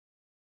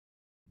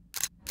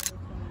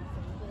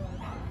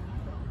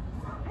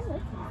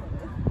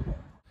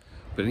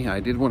But anyhow,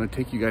 I did want to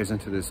take you guys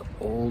into this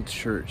old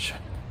church.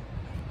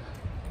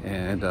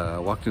 And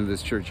walked into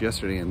this church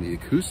yesterday, and the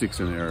acoustics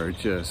in there are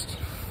just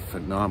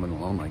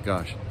phenomenal. Oh my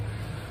gosh.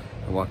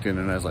 I walked in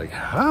and I was like,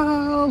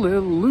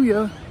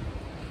 hallelujah.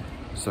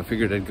 So I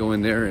figured I'd go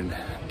in there and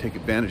take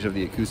advantage of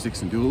the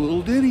acoustics and do a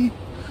little ditty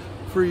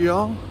for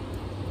y'all.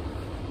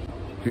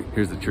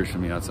 Here's the church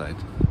from the outside.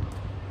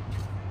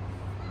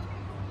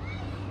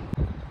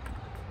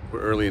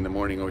 We're early in the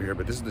morning over here,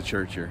 but this is the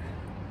church here.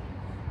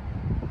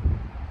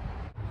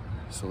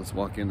 So let's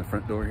walk in the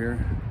front door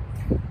here.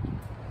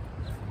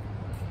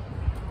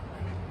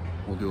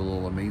 We'll do a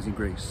little Amazing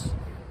Grace.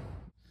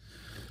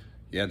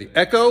 Yeah, the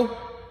echo.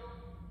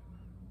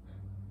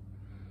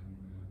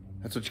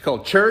 That's what you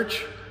call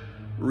church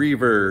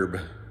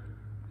reverb.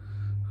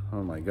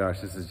 Oh my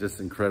gosh, this is just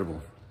incredible.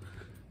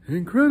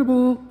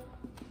 Incredible.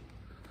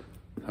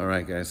 All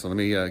right, guys, so let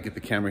me get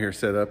the camera here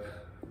set up.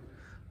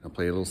 I'll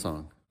play a little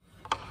song.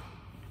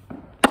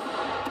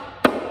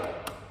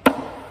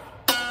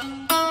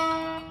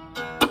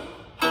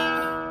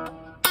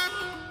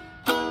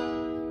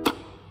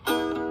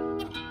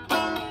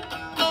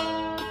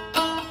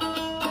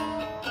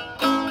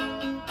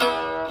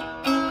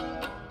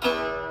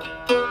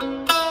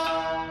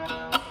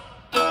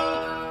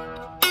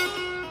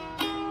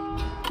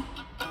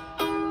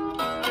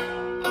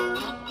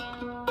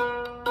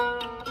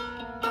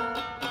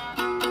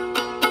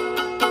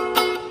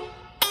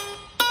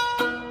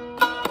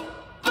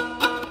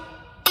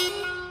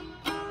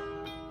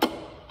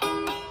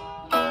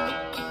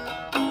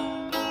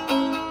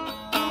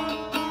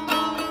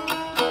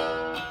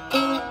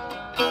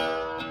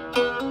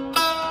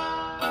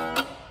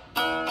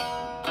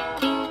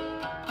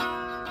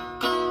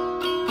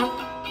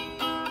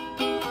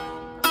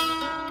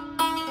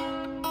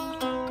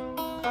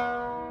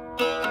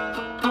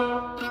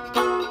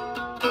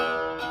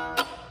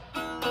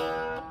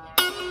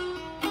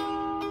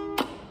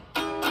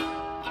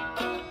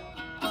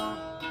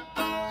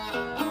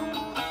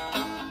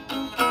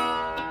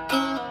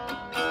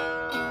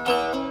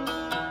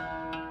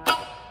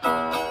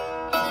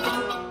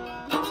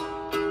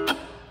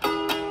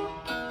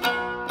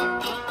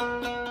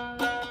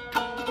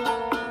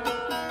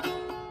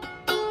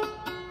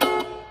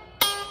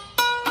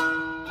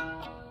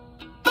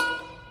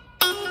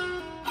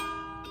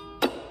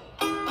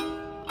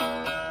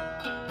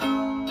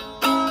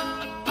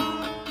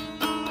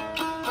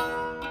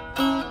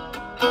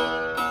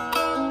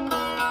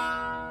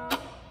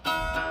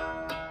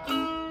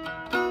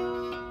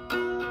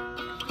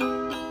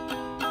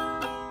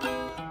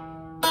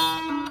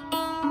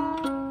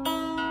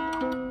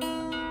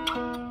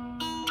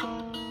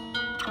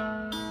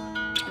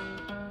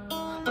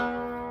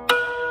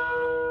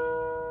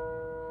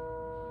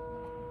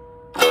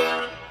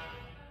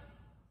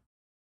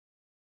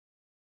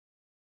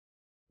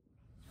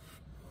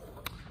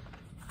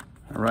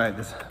 All right,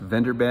 this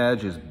vendor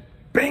badge is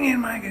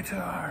banging my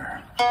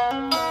guitar.